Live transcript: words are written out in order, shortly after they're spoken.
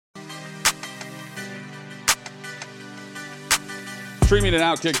Streaming at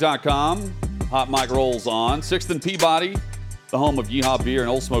Outkick.com. Hot mic rolls on. 6th and Peabody, the home of Yeehaw Beer and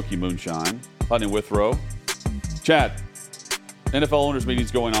Old Smoky Moonshine. Putney Withrow. Chad, NFL owners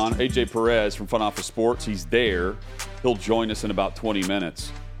meeting's going on. AJ Perez from Front Office Sports, he's there. He'll join us in about 20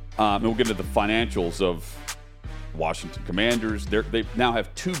 minutes. And we'll get into the financials of Washington Commanders. They now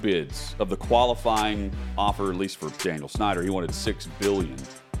have 2 bids of the qualifying offer, at least for Daniel Snyder. He wanted $6 billion.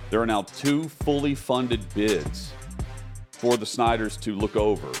 There are now 2 fully funded bids for the Snyders to look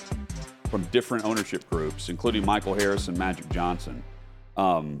over from different ownership groups, including Michael Harris and Magic Johnson,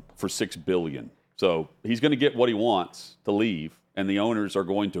 for $6 billion. So he's going to get what he wants to leave, and the owners are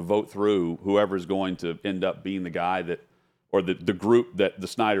going to vote through whoever is going to end up being the guy that, or the group that the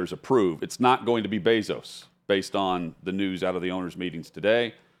Snyders approve. It's not going to be Bezos, based on the news out of the owners' meetings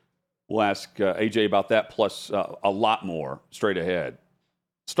today. We'll ask AJ about that, plus a lot more straight ahead.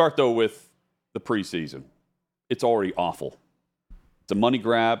 Start, though, with the preseason. It's already awful. It's a money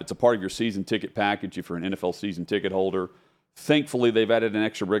grab. It's a part of your season ticket package if you're an NFL season ticket holder. Thankfully, they've added an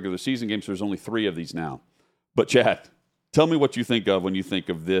extra regular season game, so there's only 3 of these now. But, Chad, tell me what you think of when you think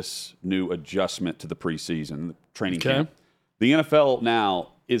of this new adjustment to the preseason training camp. The NFL now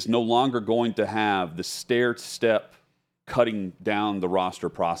is no longer going to have the stair-step cutting down the roster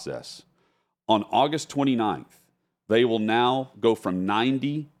process. On August 29th, they will now go from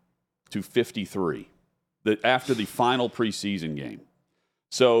 90 to 53 after the final preseason game.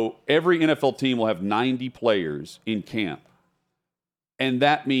 So every NFL team will have 90 players in camp. And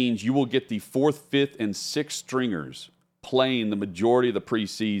that means you will get the 4th, 5th, and 6th stringers playing the majority of the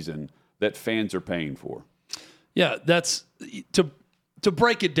preseason that fans are paying for. Yeah, that's to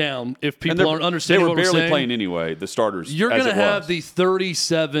break it down, if people aren't understanding what we're saying. They were barely playing anyway, the starters. You're going to have the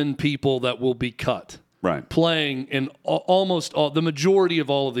 37 people that will be cut, right, playing in almost the majority of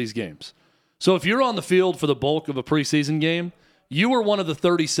all of these games. So if you're on the field for the bulk of a preseason game, you are one of the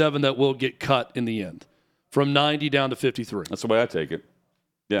 37 that will get cut in the end, from 90 down to 53. That's the way I take it.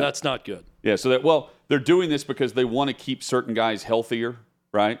 Yeah, that's not good. Yeah, so they're doing this because they want to keep certain guys healthier,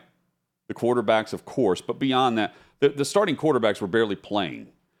 right? The quarterbacks, of course, but beyond that, the starting quarterbacks were barely playing.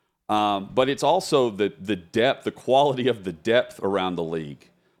 But it's also the depth, the quality of the depth around the league,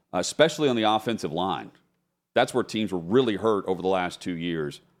 especially on the offensive line. That's where teams were really hurt over the last 2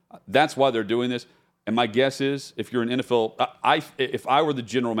 years. That's why they're doing this. And my guess is, if you're an NFL, if I were the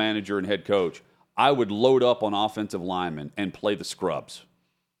general manager and head coach, I would load up on offensive linemen and play the scrubs.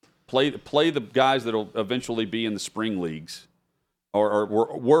 Play the guys that will eventually be in the spring leagues, or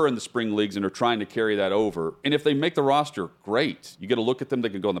were in the spring leagues and are trying to carry that over. And if they make the roster, great. You get to look at them. They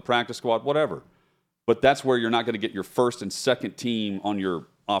can go in the practice squad, whatever. But that's where you're not going to get your first and second team on your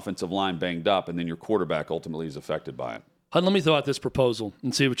offensive line banged up, and then your quarterback ultimately is affected by it. Let me throw out this proposal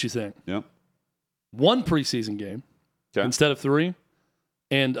and see what you think. Yeah. 1 preseason game instead of 3,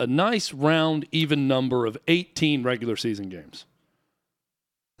 and a nice round even number of 18 regular season games.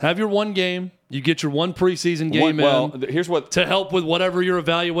 Have your 1 game. You get your 1 preseason game here's what to help with whatever your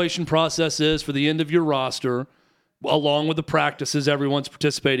evaluation process is for the end of your roster, along with the practices everyone's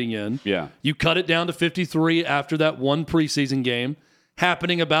participating in. Yeah. You cut it down to 53 after that 1 preseason game,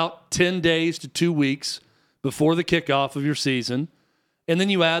 happening about 10 days to 2 weeks before the kickoff of your season. And then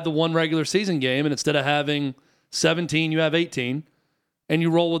you add the 1 regular season game, and instead of having 17, you have 18, and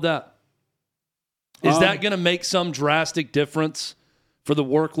you roll with that. Is that going to make some drastic difference for the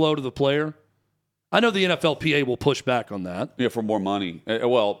workload of the player? I know the NFLPA will push back on that. Yeah, for more money.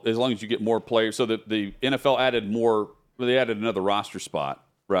 Well, as long as you get more players. So that the NFL added more, they added another roster spot,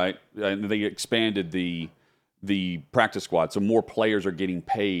 right? And they expanded the practice squad. So more players are getting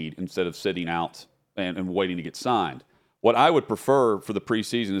paid instead of sitting out and waiting to get signed. What I would prefer for the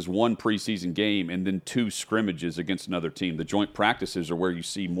preseason is 1 preseason game and then 2 scrimmages against another team. The joint practices are where you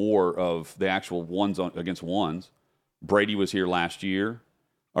see more of the actual ones against ones. Brady was here last year,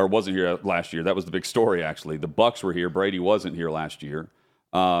 or wasn't here last year. That was the big story, actually. The Bucs were here. Brady wasn't here last year.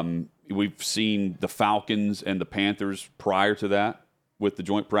 We've seen the Falcons and the Panthers prior to that with the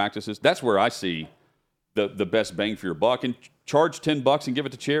joint practices. That's where I see the best bang for your buck. And charge $10 and give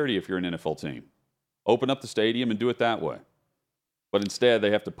it to charity if you're an NFL team. Open up the stadium and do it that way. But instead,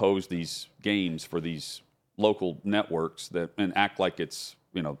 they have to pose these games for these local networks and act like it's,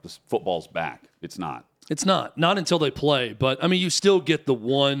 this football's back. It's not. It's not. Not until they play. But, you still get the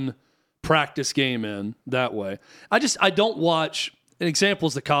 1 practice game in that way. I don't watch, an example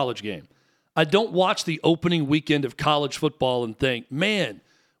is the college game. I don't watch the opening weekend of college football and think, man,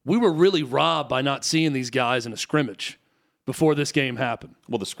 we were really robbed by not seeing these guys in a scrimmage before this game happened.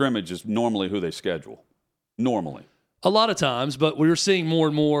 Well, the scrimmage is normally who they schedule. Normally. A lot of times, but we're seeing more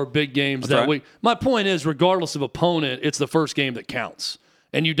and more big games that week. My point is, regardless of opponent, it's the first game that counts.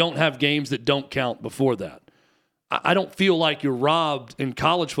 And you don't have games that don't count before that. I don't feel like you're robbed in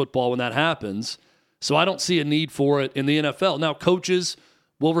college football when that happens, so I don't see a need for it in the NFL. Now, coaches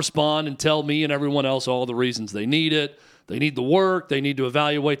will respond and tell me and everyone else all the reasons they need it. They need the work. They need to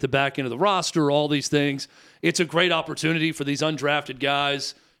evaluate the back end of the roster, all these things. It's a great opportunity for these undrafted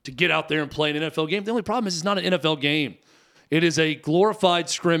guys to get out there and play an NFL game. The only problem is it's not an NFL game. It is a glorified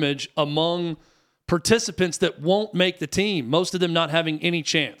scrimmage among participants that won't make the team, most of them not having any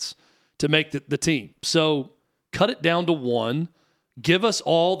chance to make the team. So cut it down to one. Give us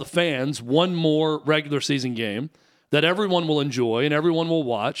all the fans one more regular season game that everyone will enjoy and everyone will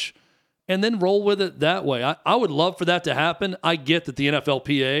watch, and then roll with it that way. I would love for that to happen. I get that the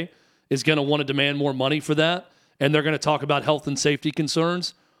NFLPA is going to want to demand more money for that, and they're going to talk about health and safety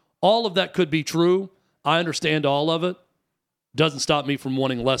concerns. All of that could be true. I understand all of it. Doesn't stop me from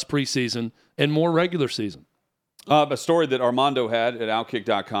wanting less preseason and more regular season. A story that Armando had at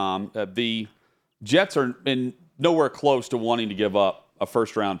Outkick.com. The Jets are nowhere close to wanting to give up a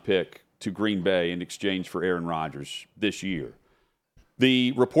first-round pick to Green Bay in exchange for Aaron Rodgers this year.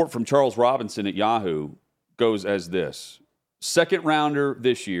 The report from Charles Robinson at Yahoo goes as this. Second-rounder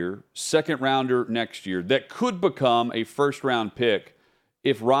this year, second-rounder next year. That could become a first-round pick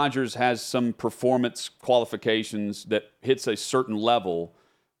if Rodgers has some performance qualifications that hits a certain level,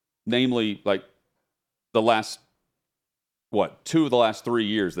 namely like the last, 2 of the last 3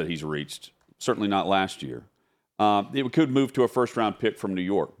 years that he's reached, certainly not last year. It could move to a first-round pick from New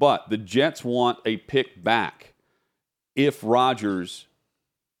York. But the Jets want a pick back if Rodgers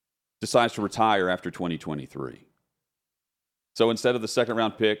decides to retire after 2023. So instead of the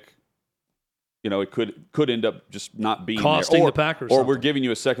second-round pick, it could end up just not being costing there. the Packers. Or we're giving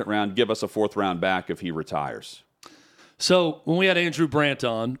you a second round, give us a fourth round back if he retires. So when we had Andrew Brandt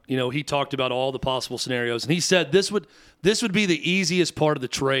on, he talked about all the possible scenarios, and he said this would be the easiest part of the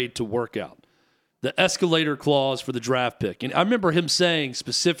trade to work out, the escalator clause for the draft pick. And I remember him saying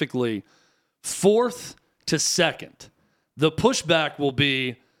specifically, 4th to 2nd. The pushback will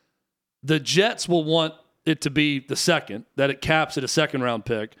be the Jets will want it to be the 2nd, that it caps at a second-round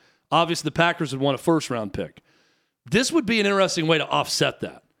pick. Obviously, the Packers would want a first-round pick. This would be an interesting way to offset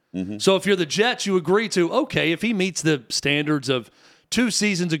that. Mm-hmm. So if you're the Jets, you agree to, okay, if he meets the standards of 2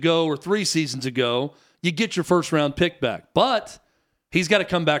 seasons ago or 3 seasons ago, you get your first-round pick back. But he's got to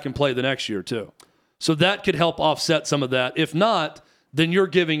come back and play the next year too. So that could help offset some of that. If not, then you're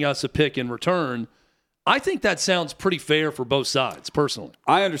giving us a pick in return. I think that sounds pretty fair for both sides, personally.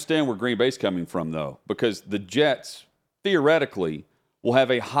 I understand where Green Bay's coming from, though, because the Jets, theoretically, will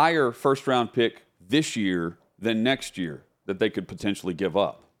have a higher first-round pick this year than next year that they could potentially give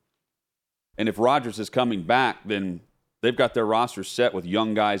up. And if Rodgers is coming back, then they've got their roster set with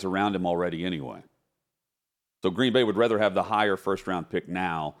young guys around him already anyway. So Green Bay would rather have the higher first-round pick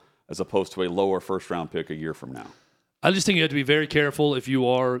now as opposed to a lower first-round pick a year from now. I just think you have to be very careful if you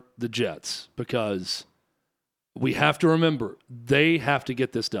are the Jets, because we have to remember they have to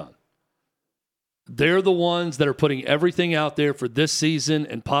get this done. They're the ones that are putting everything out there for this season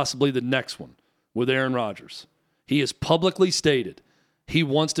and possibly the next one with Aaron Rodgers. He has publicly stated he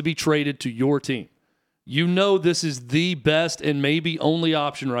wants to be traded to your team. This is the best and maybe only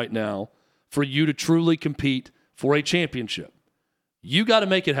option right now for you to truly compete for a championship. You got to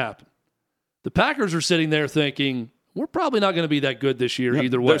make it happen. The Packers are sitting there thinking, we're probably not going to be that good this year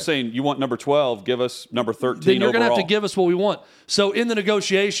either way. They're saying, you want number 12, give us number 13 Then you're overall. going to have to give us what we want. So in the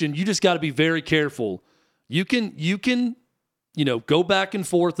negotiation, you just got to be very careful. You can go back and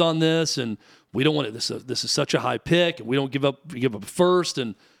forth on this, and we don't want it. This is such a high pick, and we don't give up first,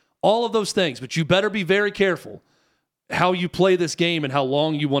 and all of those things. But you better be very careful how you play this game and how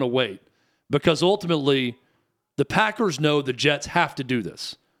long you want to wait, because ultimately the Packers know the Jets have to do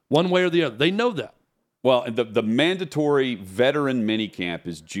this one way or the other. They know that. Well, the mandatory veteran minicamp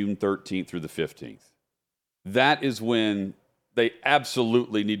is June 13th through the 15th. That is when they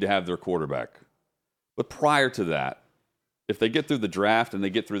absolutely need to have their quarterback. But prior to that, if they get through the draft and they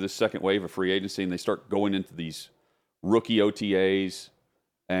get through this second wave of free agency and they start going into these rookie OTAs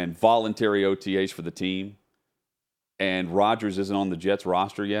and voluntary OTAs for the team, and Rodgers isn't on the Jets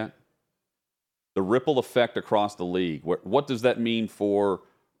roster yet, the ripple effect across the league, what does that mean for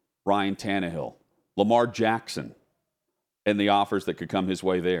Ryan Tannehill, Lamar Jackson, and the offers that could come his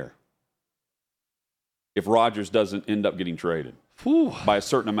way there if Rodgers doesn't end up getting traded by a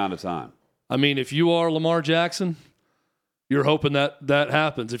certain amount of time? I mean, if you are Lamar Jackson, you're hoping that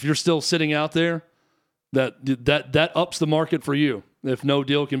happens. If you're still sitting out there, that ups the market for you if no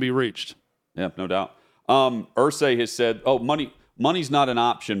deal can be reached. Yeah, no doubt. Irsay has said, money's not an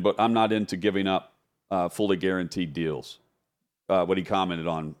option, but I'm not into giving up fully guaranteed deals. What he commented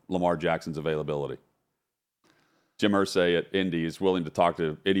on Lamar Jackson's availability. Jim Irsay at Indy is willing to talk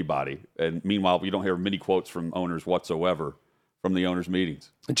to anybody. And meanwhile, we don't hear many quotes from owners whatsoever from the owners'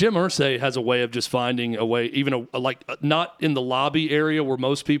 meetings. Jim Irsay has a way of just finding a way, even not in the lobby area where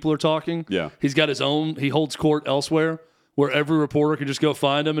most people are talking. Yeah. He's got his own, he holds court elsewhere where every reporter can just go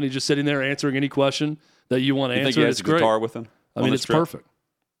find him and he's just sitting there answering any question that you want to answer. Think he has it's the great. guitar with him? I mean, it's perfect.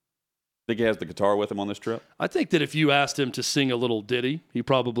 Think he has the guitar with him on this trip? I think that if you asked him to sing a little ditty, he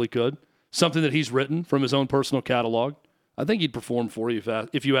probably could. Something that he's written from his own personal catalog. I think he'd perform for you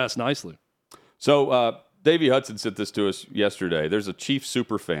if you asked nicely. So Davey Hudson sent this to us yesterday. There's a Chiefs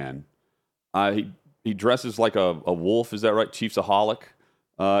super fan. He dresses like a wolf. Is that right? Chiefsaholic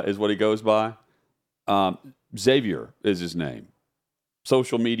is what he goes by. Xavier is his name.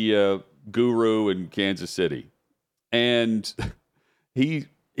 Social media guru in Kansas City. And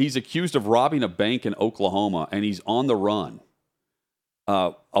he's accused of robbing a bank in Oklahoma, and he's on the run.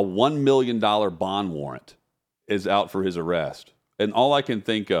 A $1 million bond warrant is out for his arrest. And all I can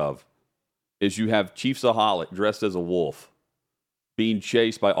think of is you have Chiefsaholic dressed as a wolf being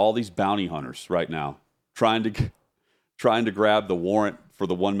chased by all these bounty hunters right now, trying to grab the warrant for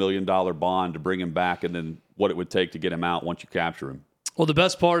the $1 million bond to bring him back, and then what it would take to get him out once you capture him. Well, the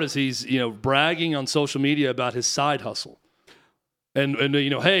best part is he's bragging on social media about his side hustle. And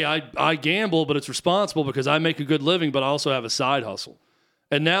hey, I gamble, but it's responsible because I make a good living, but I also have a side hustle.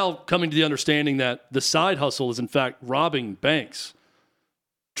 And now coming to the understanding that the side hustle is, in fact, robbing banks.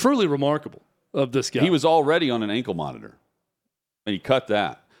 Truly remarkable of this guy. He was already on an ankle monitor, and he cut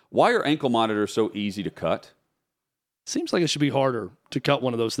that. Why are ankle monitors so easy to cut? Seems like it should be harder to cut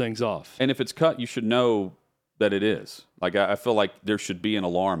one of those things off. And if it's cut, you should know that it is. Like, I feel like there should be an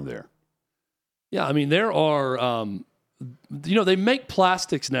alarm there. Yeah, I mean, there are, they make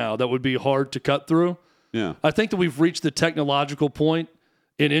plastics now that would be hard to cut through. Yeah. I think that we've reached the technological point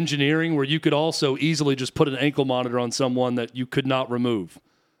in engineering where you could also easily just put an ankle monitor on someone that you could not remove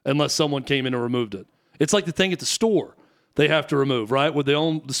unless someone came in and removed it. It's like the thing at the store they have to remove, right? With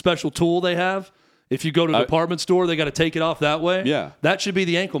the special tool they have. If you go to a department store, they got to take it off that way. Yeah. That should be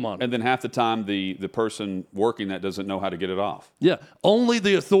the ankle monitor. And then half the time, the person working that doesn't know how to get it off. Yeah. Only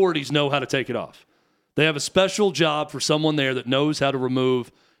the authorities know how to take it off. They have a special job for someone there that knows how to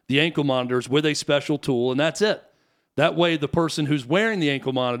remove the ankle monitors with a special tool, and that's it. That way, the person who's wearing the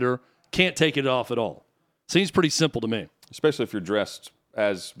ankle monitor can't take it off at all. Seems pretty simple to me. Especially if you're dressed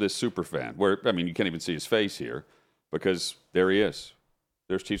as this super fan, where, I mean, you can't even see his face here because there he is.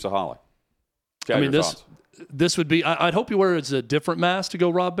 There's Chiefsaholic. I mean, this would be – I'd hope he wears a different mask to go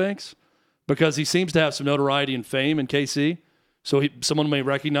rob banks because he seems to have some notoriety and fame in KC. So someone may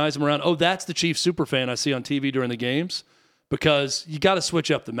recognize him around, oh, that's the Chiefs super fan I see on TV during the games, because you got to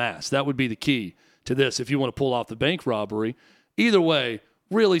switch up the mask. That would be the key to this if you want to pull off the bank robbery. Either way,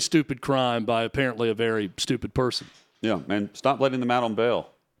 really stupid crime by apparently a very stupid person. Yeah, and stop letting them out on bail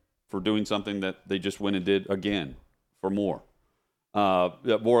for doing something that they just went and did again for more.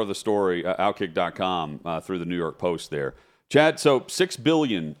 More of the story, Outkick.com through the New York Post there. Chad, so $6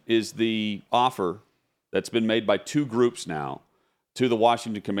 billion is the offer that's been made by two groups now to the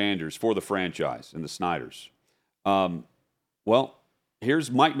Washington Commanders for the franchise and the Snyders. Well,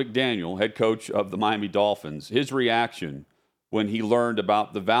 here's Mike McDaniel, head coach of the Miami Dolphins. His reaction when he learned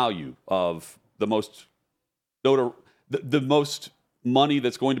about the value of the most money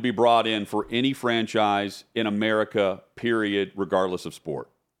that's going to be brought in for any franchise in America, period, regardless of sport.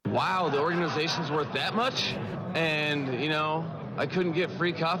 Wow, the organization's worth that much? And, I couldn't get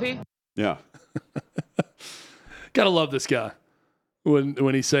free coffee? Yeah. Gotta love this guy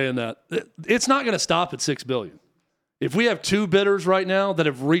when he's saying that. It's not going to stop at $6 billion. If we have two bidders right now that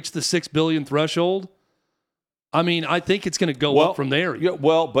have reached the $6 billion threshold, I mean, I think it's going to go up from there. Yeah,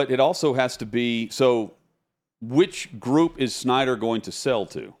 well, but it also has to be so. Which group is Snyder going to sell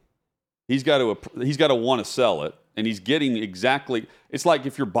to? He's got to want to sell it, and he's getting exactly. It's like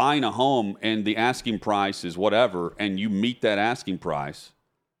if you're buying a home and the asking price is whatever, and you meet that asking price,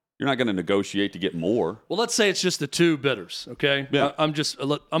 you're not going to negotiate to get more. Well, let's say it's just the two bidders, okay? Yeah. I'm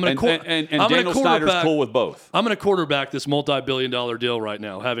going to and Daniel Snyder's cool with both. I'm going to quarterback this multi-billion-dollar deal right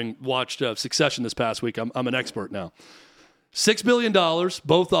now. Having watched Succession this past week, I'm an expert now. $6 billion,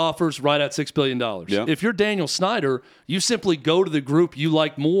 both offers right at $6 billion. Yeah. If you're Daniel Snyder, you simply go to the group you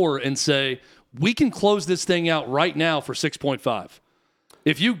like more and say, we can close this thing out right now for 6.5.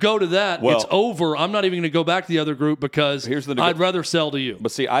 If you go to that, it's over. I'm not even going to go back to the other group because I'd rather sell to you.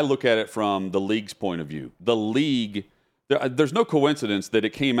 But see, I look at it from the league's point of view. The league, there's no coincidence that it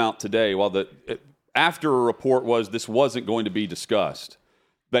came out today. after a report was this wasn't going to be discussed,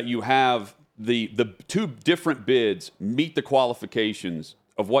 that you have the two different bids meet the qualifications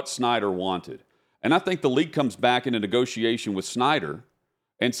of what Snyder wanted. And I think the league comes back in a negotiation with Snyder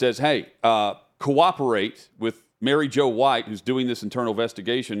and says, hey, cooperate with Mary Jo White, who's doing this internal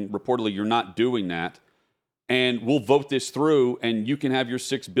investigation. Reportedly, you're not doing that. And we'll vote this through, and you can have your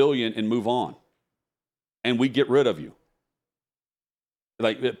 $6 billion and move on. And we get rid of you.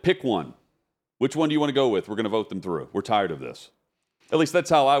 Like, pick one. Which one do you want to go with? We're going to vote them through. We're tired of this. At least that's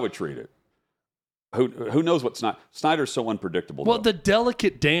how I would treat it. Who knows what Snyder's so unpredictable. Well, though. the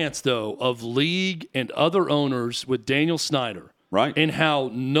delicate dance, though, of league and other owners with Daniel Snyder. Right. And how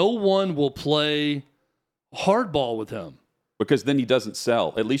no one will play hardball with him. Because then he doesn't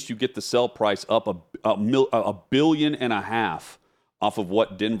sell. At least you get the sell price up $1.5 billion off of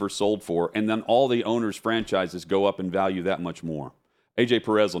what Denver sold for, and then all the owners' franchises go up in value that much more. AJ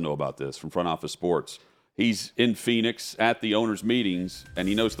Perez will know about this from Front Office Sports. He's in Phoenix at the owners' meetings, and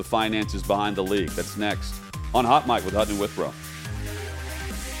he knows the finances behind the league. That's next on Hot Mic with Hutton and Withrow.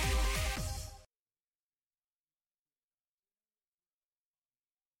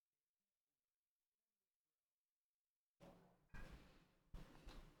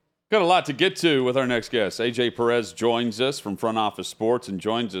 Got a lot to get to with our next guest. AJ Perez joins us from Front Office Sports and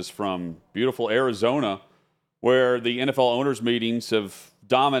joins us from beautiful Arizona, where the NFL owners' meetings have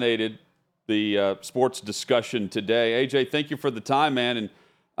dominated the sports discussion today. AJ, thank you for the time, man.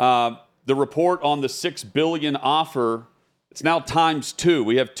 And the report on the $6 billion offer, it's now times two.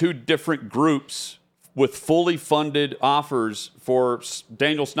 We have two different groups with fully funded offers for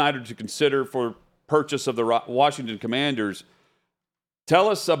Daniel Snyder to consider for purchase of the Washington Commanders. Tell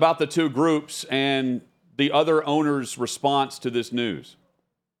us about the two groups and the other owners' response to this news.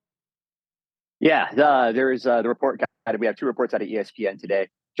 Yeah, there is the report. We have two reports out of ESPN today.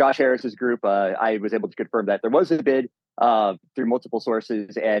 Josh Harris's group, I was able to confirm that there was a bid through multiple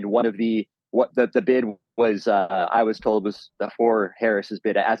sources, and one of the bid was I was told was for Harris's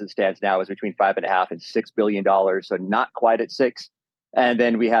bid as it stands now is between $5.5 and $6 billion, so not quite at six. And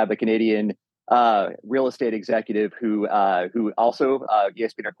then we have a Canadian real estate executive who also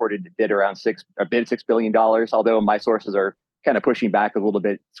ESPN reported bid around $6 billion. Although my sources are kind of pushing back a little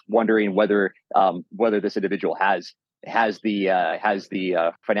bit, wondering whether this individual has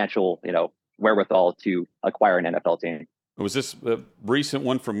the financial wherewithal to acquire an NFL team. Was this a recent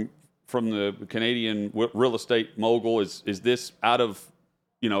one from the Canadian real estate mogul? Is this out of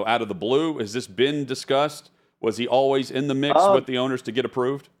the blue? Has this been discussed? Was he always in the mix with the owners to get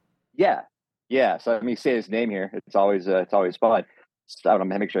approved? Yeah. So let me say his name here. It's always fun. I don't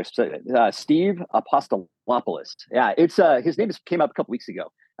know, make sure I say it. Steve Apostolopoulos. Yeah, it's his name came up a couple weeks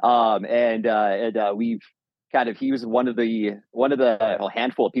ago. We've he was one of the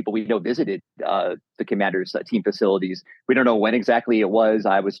handful of people we know visited the Commanders team facilities. We don't know when exactly it was.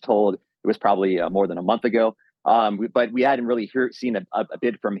 I was told it was probably more than a month ago. But we hadn't really seen a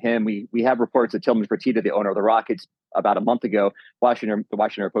bid from him. We have reports that Tillman Fertitta, the owner of the Rockets, about a month ago, the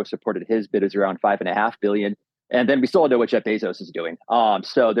Washington Post reported his bid is around $5.5 billion. And then we still don't know what Jeff Bezos is doing.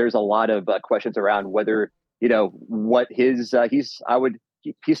 So there's a lot of questions around whether, what he's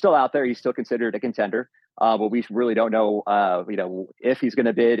still out there. He's still considered a contender. But we really don't know, if he's going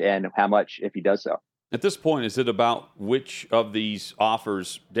to bid and how much if he does so. At this point, is it about which of these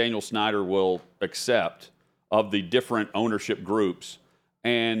offers Daniel Snyder will accept of the different ownership groups?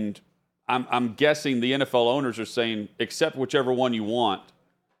 And I'm guessing the NFL owners are saying, accept whichever one you want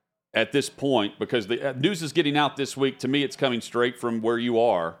at this point, because the news is getting out this week. To me, it's coming straight from where you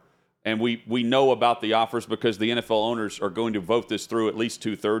are. And we know about the offers because the NFL owners are going to vote this through at least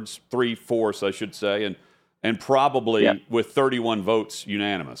 2/3, 3/4, I should say, and probably with 31 votes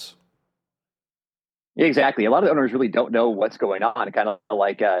unanimous. Exactly. A lot of owners really don't know what's going on. Kind of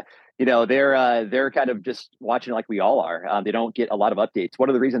like, they're kind of just watching like we all are. They don't get a lot of updates. One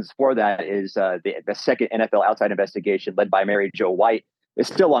of the reasons for that is the second NFL outside investigation led by Mary Jo White is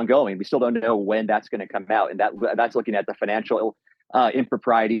still ongoing. We still don't know when that's going to come out. And that's looking at the financial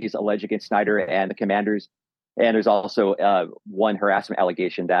improprieties alleged against Snyder and the Commanders. And there's also one harassment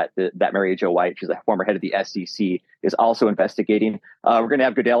allegation that Mary Jo White, she's a former head of the SEC, is also investigating. We're going to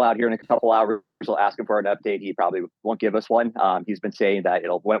have Goodell out here in a couple hours. We'll ask him for an update. He probably won't give us one. He's been saying that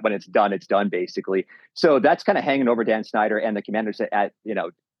when it's done, basically. So that's kind of hanging over Dan Snyder and the Commanders at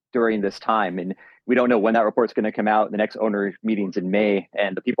during this time. And we don't know when that report's going to come out. The next owner meeting's in May.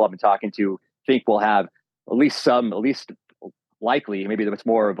 And the people I've been talking to think we'll have at least likely, maybe it's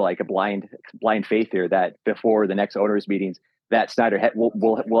more of like a blind faith here that before the next owners meetings that Snyder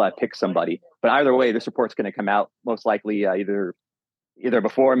will have picked somebody. But either way, this report's going to come out most likely either either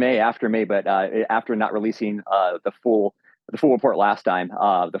before May, after May, but after not releasing the full report last time,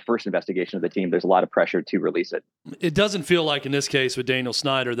 the first investigation of the team, there's a lot of pressure to release it. It doesn't feel like in this case with Daniel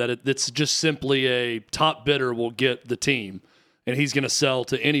Snyder that it's just simply a top bidder will get the team and he's going to sell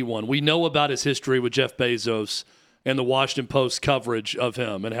to anyone. We know about his history with Jeff Bezos and the Washington Post coverage of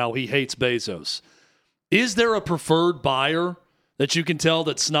him and how he hates Bezos. Is there a preferred buyer that you can tell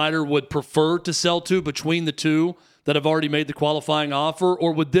that Snyder would prefer to sell to between the two that have already made the qualifying offer,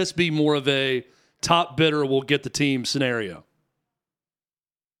 or would this be more of a top bidder will get the team scenario?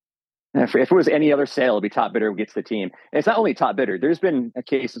 If it was any other sale, it'd be top bidder gets the team. And it's not only top bidder. There's been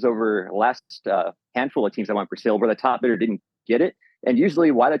cases over the last handful of teams that went for sale where the top bidder didn't get it. And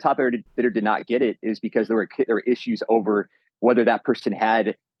usually why the top bidder did not get it is because there were issues over whether that person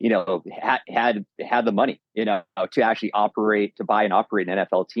had the money, to actually buy and operate an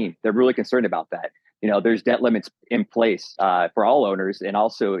NFL team. They're really concerned about that. There's debt limits in place for all owners, and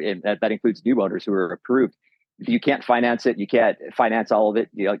also that includes new owners who are approved. If you can't finance it, you can't finance all of it.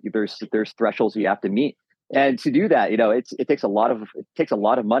 There's thresholds you have to meet, and to do that, it takes a lot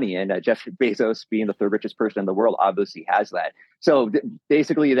of money. And Jeff Bezos, being the third richest person in the world, obviously has that. So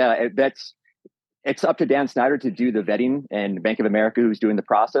basically, it's up to Dan Snyder to do the vetting and Bank of America who's doing the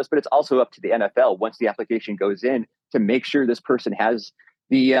process, but it's also up to the NFL once the application goes in to make sure this person has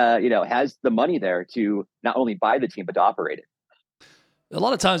the money there to not only buy the team, but to operate it. A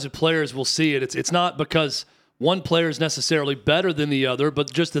lot of times with players, we'll see it. It's not because one player is necessarily better than the other,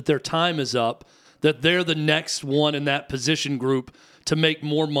 but just that their time is up, that they're the next one in that position group to make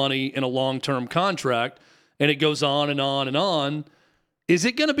more money in a long-term contract. And it goes on and on and on. Is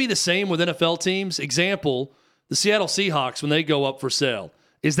it going to be the same with NFL teams? Example, the Seattle Seahawks, when they go up for sale,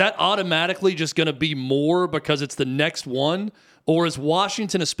 is that automatically just going to be more because it's the next one? Or is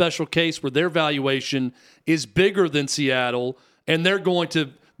Washington a special case where their valuation is bigger than Seattle and they're going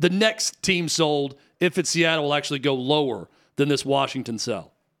to, the next team sold, if it's Seattle, will actually go lower than this Washington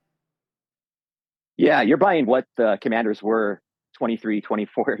sell? Yeah, you're buying what the Commanders were 23,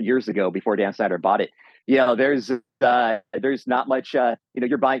 24 years ago before Dan Snyder bought it. There's not much,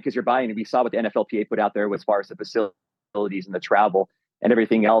 you're buying because you're buying. And we saw what the NFLPA put out there as far as the facilities and the travel and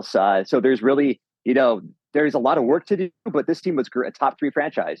everything else. So there's really, there's a lot of work to do, but this team was a top 3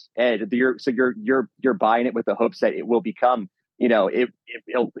 franchise. And you're buying it with the hopes that it will become,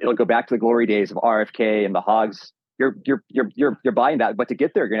 it'll go back to the glory days of RFK and the Hogs. You're buying that, but to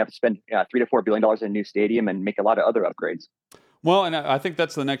get there, you're gonna have to spend $3 to $4 billion in a new stadium and make a lot of other upgrades. Well, and I think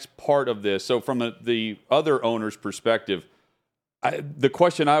that's the next part of this. So from the other owner's perspective, the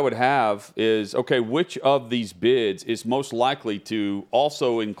question I would have is, okay, which of these bids is most likely to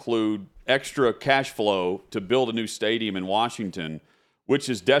also include extra cash flow to build a new stadium in Washington, which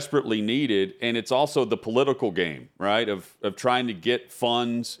is desperately needed, and it's also the political game, right, of trying to get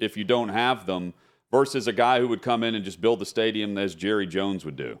funds if you don't have them, versus a guy who would come in and just build the stadium as Jerry Jones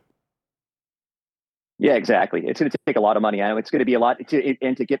would do. Yeah, exactly. It's going to take a lot of money. I know it's going to be a lot to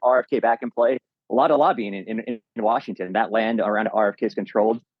get RFK back in play. A lot of lobbying in Washington. That land around RFK is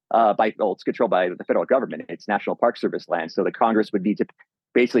controlled it's controlled by the federal government. It's National Park Service land. So the Congress would need to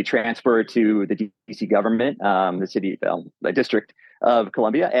basically transfer to the DC government, the District of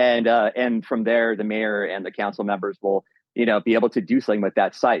Columbia, and from there, the mayor and the council members will be able to do something with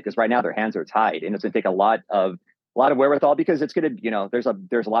that site, because right now their hands are tied, and it's going to take a lot of wherewithal, because it's going to,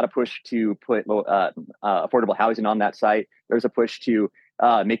 there's a lot of push to put affordable housing on that site. There's a push to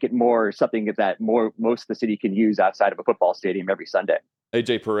make it more something that most of the city can use outside of a football stadium every Sunday.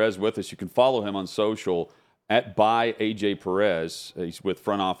 AJ Perez with us. You can follow him on social at by AJ Perez. He's with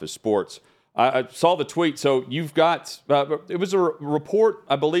Front Office Sports. I saw the tweet. So you've got it was a report,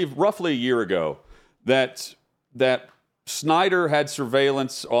 I believe, roughly a year ago that Snyder had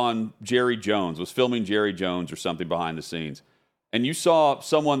surveillance on Jerry Jones, was filming Jerry Jones or something behind the scenes. And you saw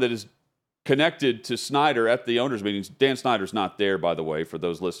someone that is connected to Snyder at the owners' meetings. Dan Snyder's not there, by the way, for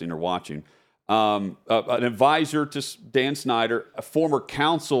those listening or watching. An advisor to Dan Snyder, a former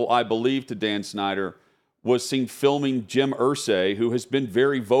counsel, I believe, to Dan Snyder, was seen filming Jim Irsay, who has been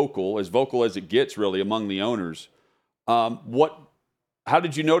very vocal as it gets, really, among the owners. How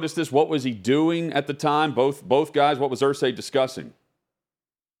did you notice this? What was he doing at the time? Both guys. What was Irsay discussing?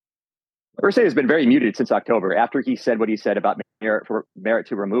 Irsay has been very muted since October. After he said what he said about merit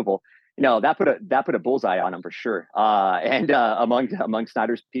to removal, that put a bullseye on him for sure. And among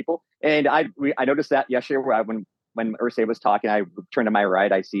Snyder's people. And I noticed that yesterday when Irsay was talking. I turned to my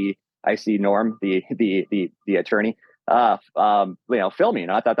right. I see Norm, the attorney, filming.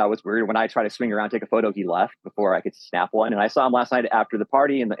 And I thought that was weird. When I tried to swing around, take a photo, he left before I could snap one. And I saw him last night after the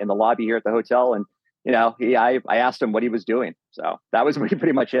party in the lobby here at the hotel. And I asked him what he was doing. So that was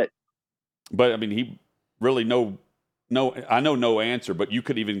pretty much it. But I mean, he really no, I know no answer, but you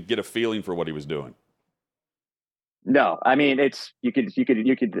could even get a feeling for what he was doing. No, I mean, you could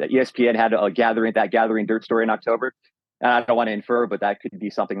ESPN had a gathering dirt story in October. I don't want to infer, but that could be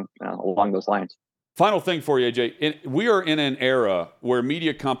something along those lines. Final thing for you, AJ. We are in an era where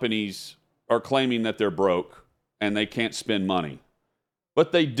media companies are claiming that they're broke and they can't spend money.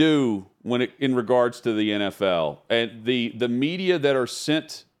 But they do in regards to the NFL. And the media that are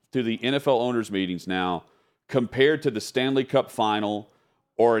sent to the NFL owners' meetings now, compared to the Stanley Cup final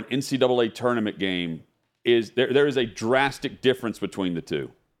or an NCAA tournament game, there is a drastic difference between the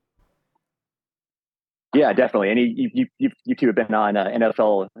two. Yeah, definitely. And you two have been on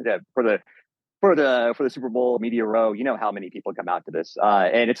NFL for the Super Bowl media row. You know how many people come out to this,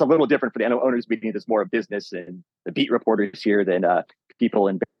 and it's a little different for the owners meeting. It's more a business and the beat reporters here than people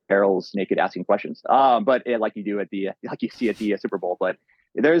in barrels naked asking questions. But like you see at the Super Bowl. But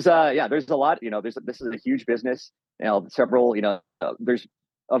there's a lot. This is a huge business. Several. There's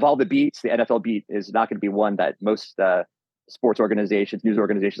of all the beats, the NFL beat is not going to be one that most sports organizations, news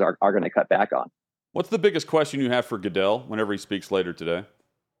organizations are going to cut back on. What's the biggest question you have for Goodell whenever he speaks later today?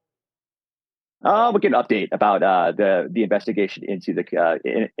 We'll get an update about the investigation into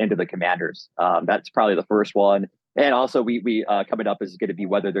the Commanders. That's probably the first one. And also, we coming up is going to be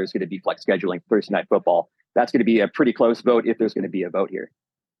whether there's going to be flex scheduling Thursday Night Football. That's going to be a pretty close vote if there's going to be a vote here.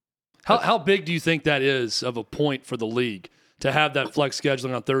 How big do you think that is of a point for the league to have that flex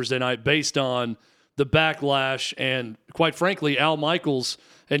scheduling on Thursday night based on the backlash and, quite frankly, Al Michaels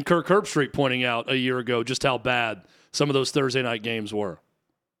and Kirk Herbstreit pointing out a year ago just how bad some of those Thursday night games were?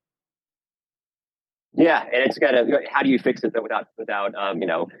 Yeah, and it's got to. How do you fix it without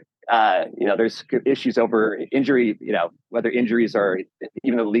there's issues over injury. Whether injuries are,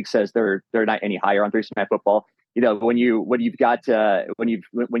 even though the league says they're not any higher on Thursday Night Football. When you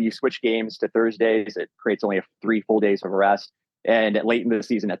switch games to Thursdays, it creates only 3 full days of rest, and late in the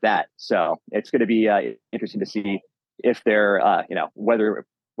season at that. So it's going to be interesting to see if they're whether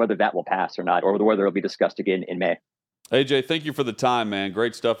that will pass or not, or whether it'll be discussed again in May. AJ, thank you for the time, man.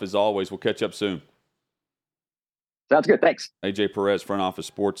 Great stuff as always. We'll catch up soon. Sounds good. Thanks. AJ Perez, Front Office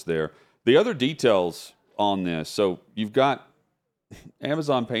Sports there. The other details on this, so you've got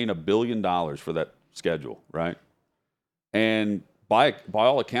Amazon paying $1 billion for that schedule, right? And by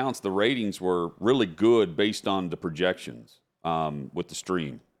all accounts, the ratings were really good based on the projections with the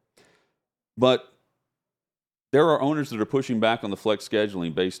stream. But there are owners that are pushing back on the flex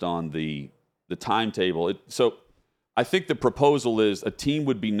scheduling based on the timetable. So I think the proposal is a team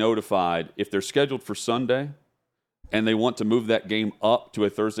would be notified if they're scheduled for Sunday and they want to move that game up to a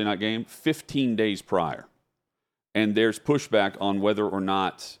Thursday night game 15 days prior. And there's pushback on whether or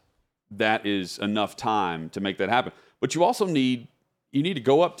not that is enough time to make that happen. But you also need to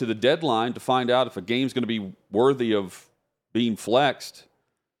go up to the deadline to find out if a game's going to be worthy of being flexed,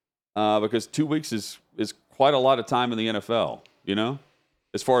 because 2 weeks is quite a lot of time in the NFL,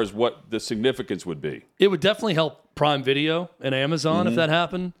 as far as what the significance would be. It would definitely help Prime Video and Amazon if that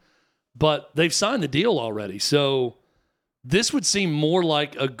happened, but they've signed the deal already. So this would seem more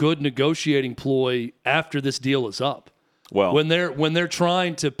like a good negotiating ploy after this deal is up. Well, when they're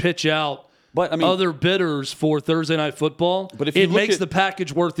trying to pitch out other bidders for Thursday Night Football, but it makes the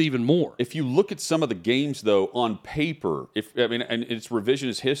package worth even more. If you look at some of the games, though, on paper, and it's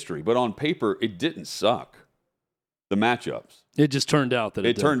revisionist history, but on paper, it didn't suck. The matchups. It just turned out that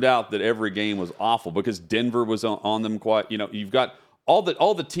it turned out that every game was awful because Denver was on them quite. You've got all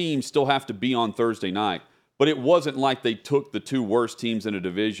the teams still have to be on Thursday night, but it wasn't like they took the 2 worst teams in a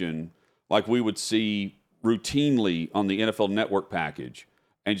division like we would see routinely on the NFL Network package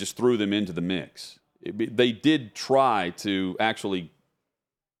and just threw them into the mix. They did try to actually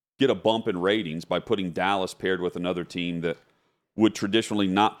get a bump in ratings by putting Dallas paired with another team that would traditionally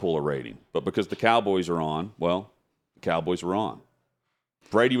not pull a rating. But because the Cowboys are on, well, the Cowboys were on.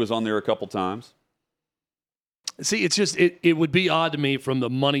 Brady was on there a couple times. See, it's just it would be odd to me from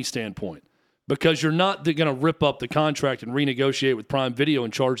the money standpoint because you're not going to rip up the contract and renegotiate with Prime Video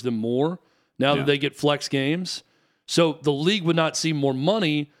and charge them more now that they get flex games. So the league would not see more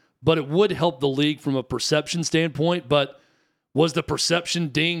money, but it would help the league from a perception standpoint. But was the perception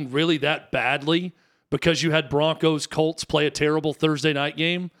dinged really that badly because you had Broncos Colts play a terrible Thursday night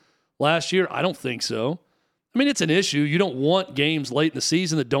game last year? I don't think so. I mean, it's an issue. You don't want games late in the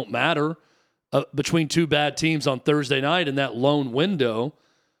season that don't matter between 2 bad teams on Thursday night in that lone window.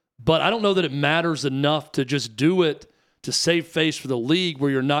 But I don't know that it matters enough to just do it to save face for the league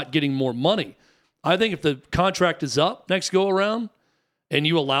where you're not getting more money. I think if the contract is up next go around and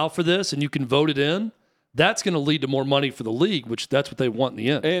you allow for this and you can vote it in, that's going to lead to more money for the league, which that's what they want in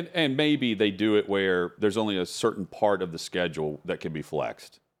the end. And maybe they do it where there's only a certain part of the schedule that can be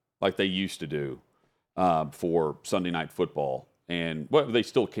flexed, like they used to do for Sunday Night Football. And they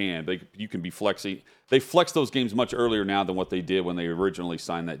still can. You can be flexing. They flex those games much earlier now than what they did when they originally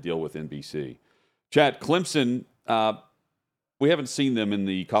signed that deal with NBC. Chad, Clemson, we haven't seen them in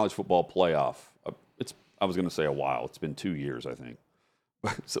the college football playoff. I was going to say a while. It's been 2 years, I think.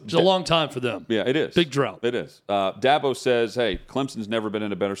 It's a long time for them. Yeah, it is. Big drought. It is. Dabo says, hey, Clemson's never been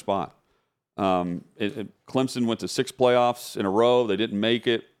in a better spot. Clemson went to 6 playoffs in a row. They didn't make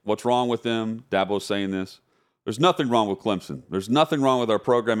it. What's wrong with them? Dabo's saying this. There's nothing wrong with Clemson. There's nothing wrong with our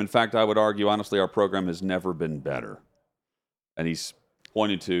program. In fact, I would argue, honestly, our program has never been better. And he's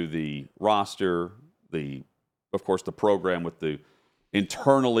pointed to the roster, of course, the program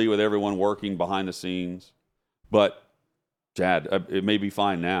internally with everyone working behind the scenes. But Chad, it may be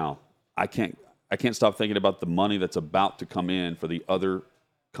fine now. I can't stop thinking about the money that's about to come in for the other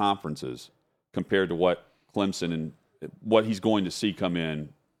conferences compared to what Clemson and what he's going to see come in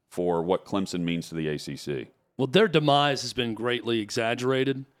for what Clemson means to the ACC. Well, their demise has been greatly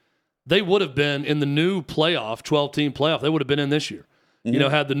exaggerated. They would have been in the new playoff, 12-team playoff. They would have been in this year. Mm-hmm.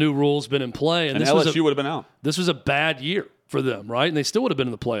 Had the new rules been in play. And LSU would have been out. This was a bad year for them, right? And they still would have been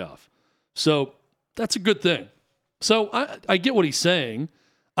in the playoff. So that's a good thing. So I get what he's saying.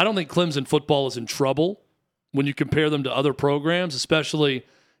 I don't think Clemson football is in trouble when you compare them to other programs, especially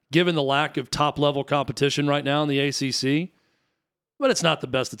given the lack of top-level competition right now in the ACC. But it's not the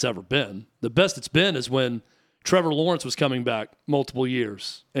best it's ever been. The best it's been is when Trevor Lawrence was coming back multiple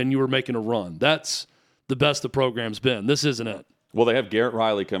years and you were making a run. That's the best the program's been. This isn't it. Well, they have Garrett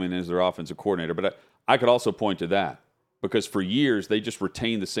Riley coming in as their offensive coordinator, but I could also point to that because for years they just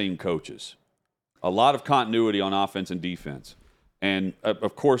retained the same coaches. A lot of continuity on offense and defense. And,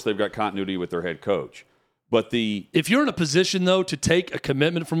 of course, they've got continuity with their head coach. But if you're in a position, though, to take a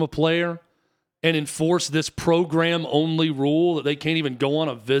commitment from a player and enforce this program-only rule that they can't even go on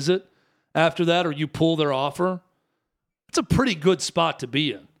a visit after that or you pull their offer, it's a pretty good spot to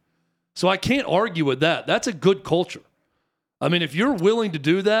be in. So I can't argue with that. That's a good culture. I mean, if you're willing to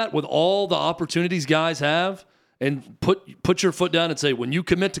do that with all the opportunities guys have and put your foot down and say, when you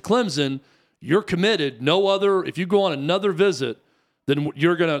commit to Clemson, you're committed. If you go on another visit, then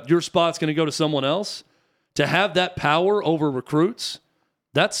your spot's going to go to someone else. To have that power over recruits,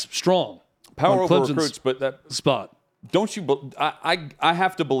 that's strong. Power over recruits, but that spot. Don't you? I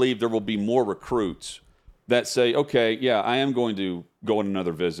have to believe there will be more recruits that say, okay, yeah, I am going to go on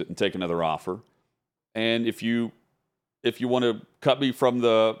another visit and take another offer. And if you want to cut me from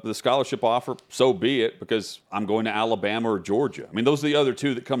the scholarship offer, so be it, because I'm going to Alabama or Georgia. I mean, those are the other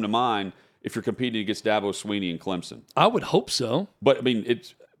two that come to mind if you're competing against Dabo Swinney and Clemson. I would hope so. But, I mean,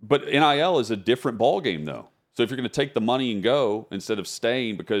 but NIL is a different ballgame, though. So if you're going to take the money and go instead of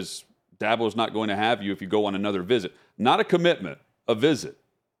staying because Dabo's not going to have you if you go on another visit, not a commitment, a visit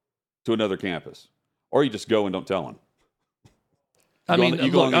to another campus. Or you just go and don't tell him.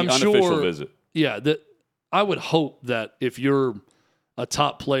 You go on the unofficial visit. Yeah, I would hope that if you're a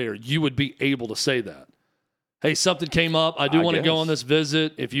top player, you would be able to say that. Hey, something came up. I want to go on this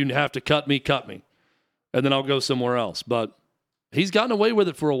visit. If you have to cut me. And then I'll go somewhere else. But he's gotten away with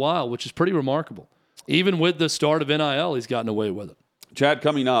it for a while, which is pretty remarkable. Even with the start of NIL, he's gotten away with it. Chad,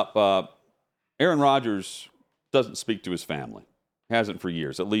 coming up, Aaron Rodgers doesn't speak to his family. Hasn't for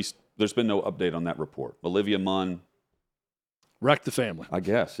years. At least there's been no update on that report. Olivia Munn. Wrecked the family. I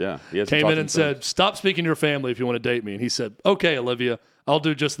guess, yeah. Came in and said, stop speaking to your family if you want to date me. And he said, okay, Olivia, I'll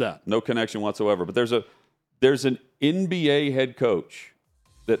do just that. No connection whatsoever. But there's an NBA head coach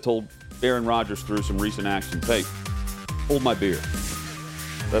that told Aaron Rodgers through some recent actions, hey, hold my beer.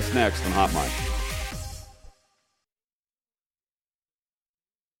 That's next on Hot Mic.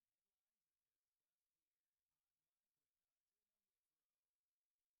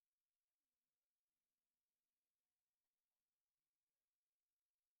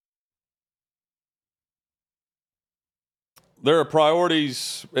 There are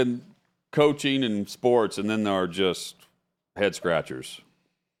priorities in coaching and sports, and then there are just head scratchers.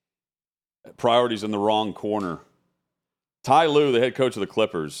 Priorities in the wrong corner. Ty Lue, the head coach of the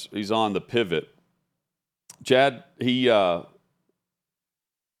Clippers, he's on the pivot. Chad, he has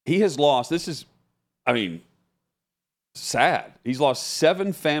lost. This is, sad. He's lost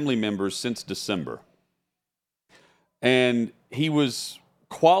 7 family members since December. And he was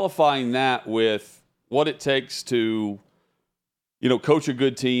qualifying that with what it takes to coach a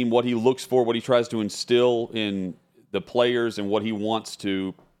good team, what he looks for, what he tries to instill in the players, and what he wants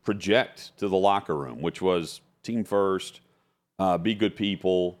to project to the locker room, which was team first, be good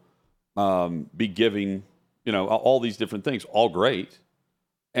people, be giving, all these different things, all great.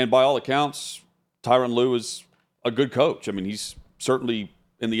 And by all accounts, Tyronn Lue is a good coach. I mean, he's certainly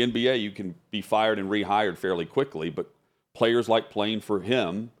in the NBA, you can be fired and rehired fairly quickly, but players like playing for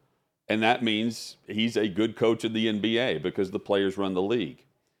him, and that means he's a good coach in the NBA because the players run the league.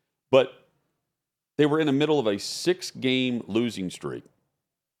 But they were in the middle of a 6-game losing streak,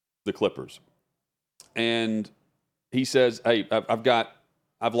 the Clippers. And he says, hey,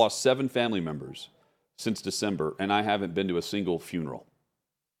 I've lost 7 family members since December, and I haven't been to a single funeral.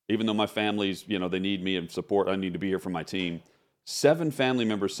 Even though my family's, they need me and support, I need to be here for my team. 7 family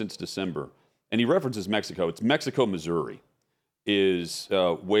members since December. And he references Mexico. It's Mexico, Missouri is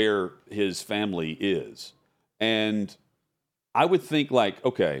where his family is. And I would think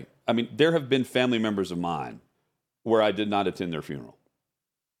okay, I mean, there have been family members of mine where I did not attend their funeral.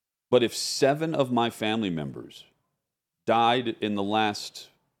 But if 7 of my family members died in the last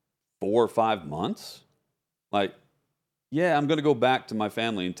 4 or 5 months, yeah, I'm going to go back to my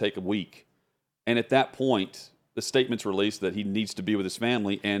family and take a week. And at that point, the statement's released that he needs to be with his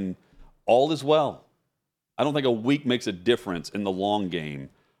family, and all is well. I don't think a week makes a difference in the long game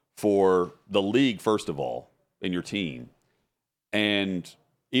for the league, first of all, and your team. And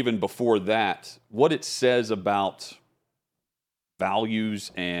even before that, what it says about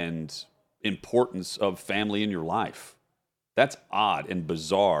values and importance of family in your life. That's odd and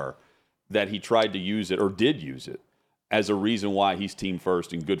bizarre that he tried to use it or did use it as a reason why he's team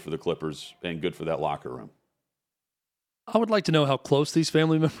first and good for the Clippers and good for that locker room. I would like to know how close these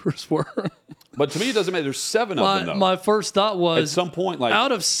family members were. But to me, it doesn't matter. There's 7 of them, though. My first thought was, at some point,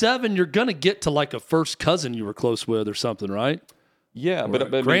 out of 7, you're going to get to a first cousin you were close with or something, right? Yeah,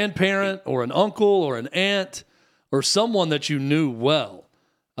 but a grandparent or an uncle or an aunt or someone that you knew well.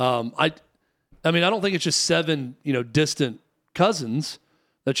 I don't think it's just 7, distant cousins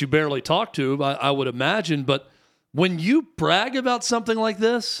that you barely talk to, I would imagine. But when you brag about something like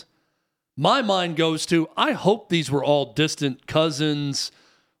this, my mind goes to, I hope these were all distant cousins,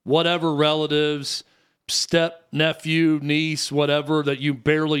 whatever relatives, step, nephew, niece, whatever, that you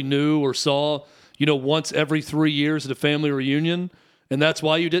barely knew or saw, once every 3 years at a family reunion. And that's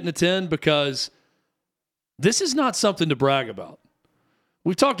why you didn't attend, because this is not something to brag about.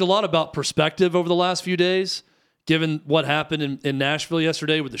 We've talked a lot about perspective over the last few days, given what happened in Nashville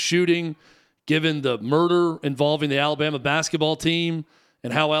yesterday with the shooting, given the murder involving the Alabama basketball team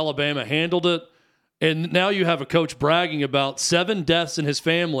and how Alabama handled it. And now you have a coach bragging about 7 deaths in his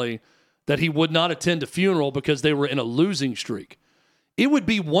family that he would not attend a funeral because they were in a losing streak. It would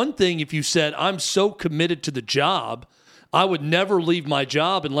be one thing if you said, I'm so committed to the job, I would never leave my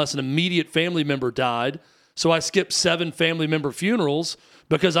job unless an immediate family member died. So I skipped 7 family member funerals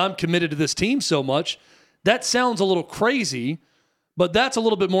because I'm committed to this team so much. That sounds a little crazy, but that's a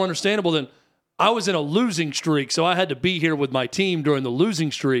little bit more understandable than I was in a losing streak, so I had to be here with my team during the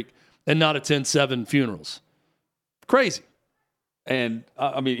losing streak and not attend 7 funerals. Crazy. And,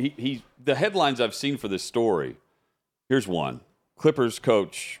 the headlines I've seen for this story, here's one. Clippers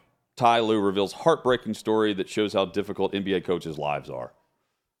coach Ty Lue reveals heartbreaking story that shows how difficult NBA coaches' lives are.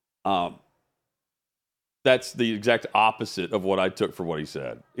 That's the exact opposite of what I took for what he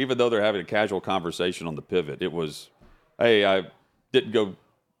said. Even though they're having a casual conversation on the pivot, it was, hey, I didn't go,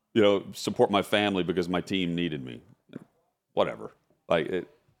 support my family because my team needed me. Whatever.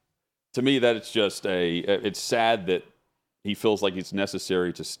 To me, that it's just it's sad that he feels like it's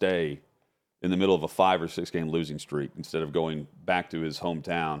necessary to stay in the middle of a 5 or 6 game losing streak instead of going back to his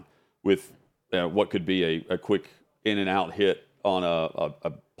hometown with what could be a quick in and out hit on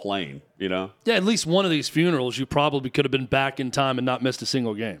a plane, Yeah, at least one of these funerals, you probably could have been back in time and not missed a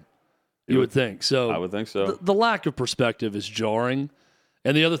single game. You would think. So I would think so. The lack of perspective is jarring.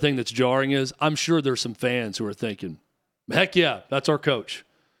 And the other thing that's jarring is I'm sure there's some fans who are thinking, heck yeah, that's our coach.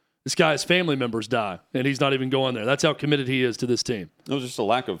 This guy's family members die, and he's not even going there. That's how committed he is to this team. It was just a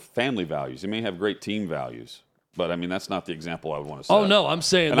lack of family values. He may have great team values, but, that's not the example I would want to say. Oh, no, I'm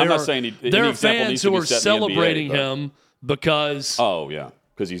saying I'm not saying there are fans who are celebrating him because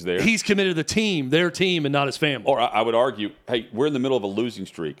because he's there. He's committed to the team, their team, and not his family. Or I would argue, hey, we're in the middle of a losing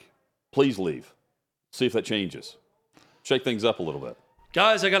streak. Please leave. See if that changes. Shake things up a little bit.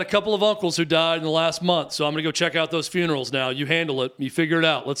 Guys, I got a couple of uncles who died in the last month, so I'm going to go check out those funerals now. You handle it. You figure it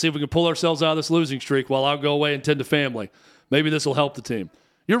out. Let's see if we can pull ourselves out of this losing streak while I'll go away and tend to family. Maybe this will help the team.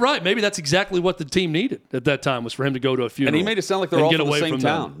 You're right. Maybe that's exactly what the team needed at that time, was for him to go to a funeral. And he made it sound like they're all from the same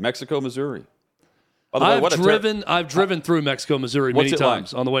town, Mexico, Missouri. I've driven through Mexico, Missouri many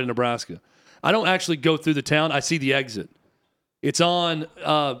times on the way to Nebraska. I don't actually go through the town. I see the exit. It's on,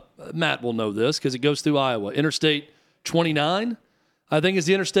 Matt will know this because it goes through Iowa, Interstate 29, I think is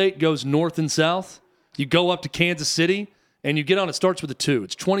the interstate, goes north and south. You go up to Kansas City, and you get on, it starts with a 2.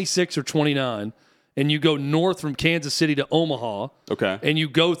 It's 26 or 29, and you go north from Kansas City to Omaha. Okay. And you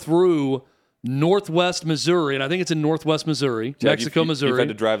go through northwest Missouri, and I think it's in northwest Missouri, Mexico, Missouri. You've had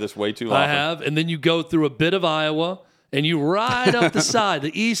to drive this way too often. I have, and then you go through a bit of Iowa, and you ride up the side,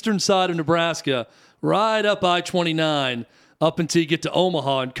 the eastern side of Nebraska, right up I-29, up until you get to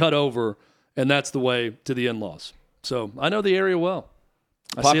Omaha and cut over, and that's the way to the in-laws. So I know the area well.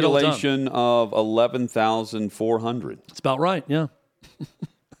 I see it all the time. Population of 11,400. It's about right, yeah.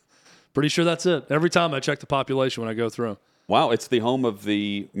 Pretty sure that's it. Every time I check the population when I go through. Wow, it's the home of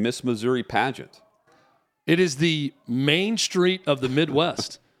the Miss Missouri pageant. It is the main street of the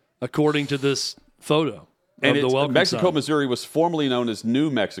Midwest, according to this photo. And the welcome Mexico, sign. Missouri was formerly known as New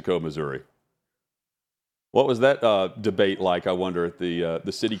Mexico, Missouri. What was that debate like, I wonder, at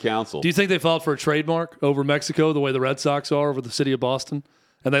the city council? Do you think they filed for a trademark over Mexico the way the Red Sox are over the city of Boston?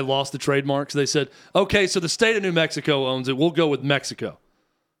 And they lost the trademark? So they said, okay, so the state of New Mexico owns it. We'll go with Mexico.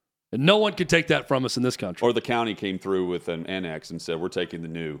 And no one can take that from us in this country. Or the county came through with an annex and said, we're taking the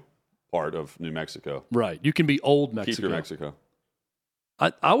new part of New Mexico. Right. You can be Old Mexico. Keep your Mexico.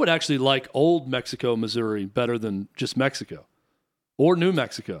 I would actually like Old Mexico, Missouri, better than just Mexico. Or New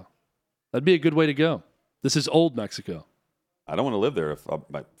Mexico. That'd be a good way to go. This is Old Mexico. I don't want to live there if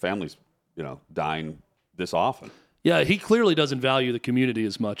my family's, dying this often. Yeah, he clearly doesn't value the community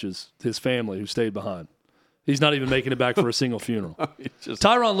as much as his family who stayed behind. He's not even making it back for a single funeral.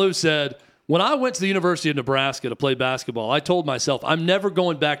 Tyronn Lue said, when I went to the University of Nebraska to play basketball, I told myself, I'm never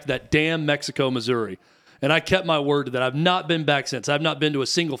going back to that damn Mexico, Missouri. And I kept my word to that. I've not been back since. I've not been to a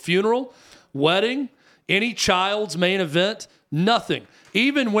single funeral, wedding, any child's main event, nothing.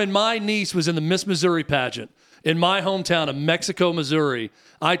 Even when my niece was in the Miss Missouri pageant in my hometown of Mexico, Missouri,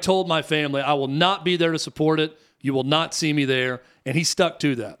 I told my family, I will not be there to support it. You will not see me there. And he stuck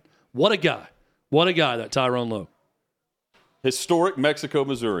to that. What a guy. What a guy, that Tyronn Lue. Historic Mexico,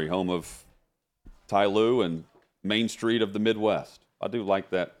 Missouri, home of Ty Lue and Main Street of the Midwest. I do like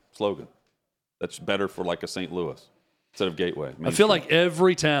that slogan. That's better for like a St. Louis instead of Gateway. I feel like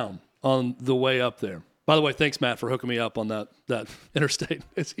every town on the way up there. By the way, thanks, Matt, for hooking me up on that interstate.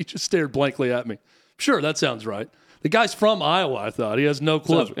 He just stared blankly at me. Sure, that sounds right. The guy's from Iowa, I thought. He has no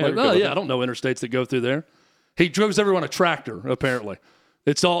clue. Like, I don't know interstates that go through there. He drives everyone a tractor, apparently.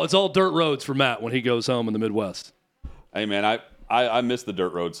 It's all dirt roads for Matt when he goes home in the Midwest. Hey, man, I miss the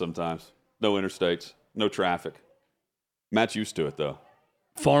dirt roads sometimes. No interstates, no traffic. Matt's used to it, though.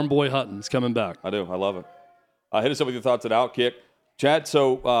 Farm Boy Hutton's coming back. I do. I love it. Hit us up with your thoughts at Outkick. Chad,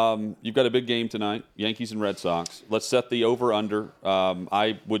 so you've got a big game tonight, Yankees and Red Sox. Let's set the over-under.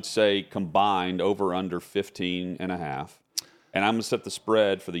 I would say combined over-under 15.5. And I'm going to set the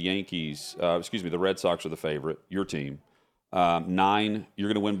spread for the Yankees. The Red Sox are the favorite, your team. 9. You're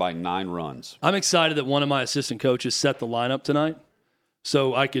going to win by 9 runs. I'm excited that one of my assistant coaches set the lineup tonight,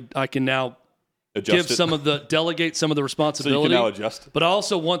 so I can now delegate some of the responsibility. So you can now adjust. But I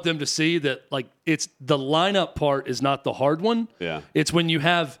also want them to see that it's the lineup part is not the hard one. Yeah. It's when you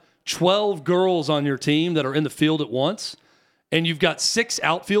have 12 girls on your team that are in the field at once, and you've got 6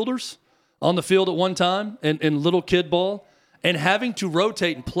 outfielders on the field at one time in little kid ball, and having to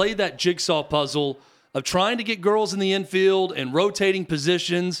rotate and play that jigsaw puzzle of trying to get girls in the infield and rotating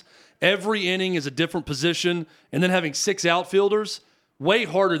positions. Every inning is a different position, and then having 6 outfielders. Way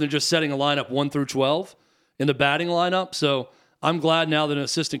harder than just setting a lineup 1 through 12 in the batting lineup. So I'm glad now that an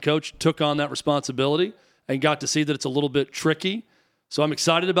assistant coach took on that responsibility and got to see that it's a little bit tricky. So I'm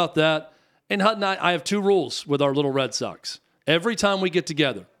excited about that. And Hutton, I have 2 rules with our little Red Sox. Every time we get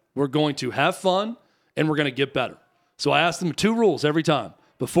together, we're going to have fun and we're going to get better. So I asked them 2 rules every time,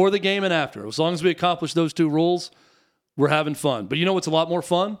 before the game and after. As long as we accomplish those 2 rules, we're having fun. But you know what's a lot more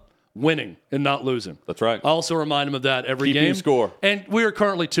fun? Winning and not losing. That's right. I also remind them of that every game. Keeping score. And we are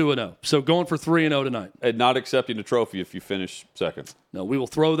currently 2-0. So going for 3-0 tonight. And not accepting a trophy if you finish second. No, we will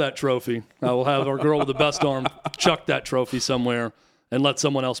throw that trophy. I will have our girl with the best arm chuck that trophy somewhere and let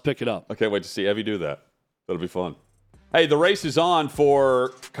someone else pick it up. I can't wait to see Evie do that. That'll be fun. Hey, the race is on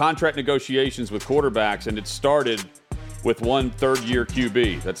for contract negotiations with quarterbacks, and it started with one third-year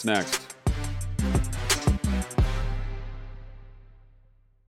QB. That's next.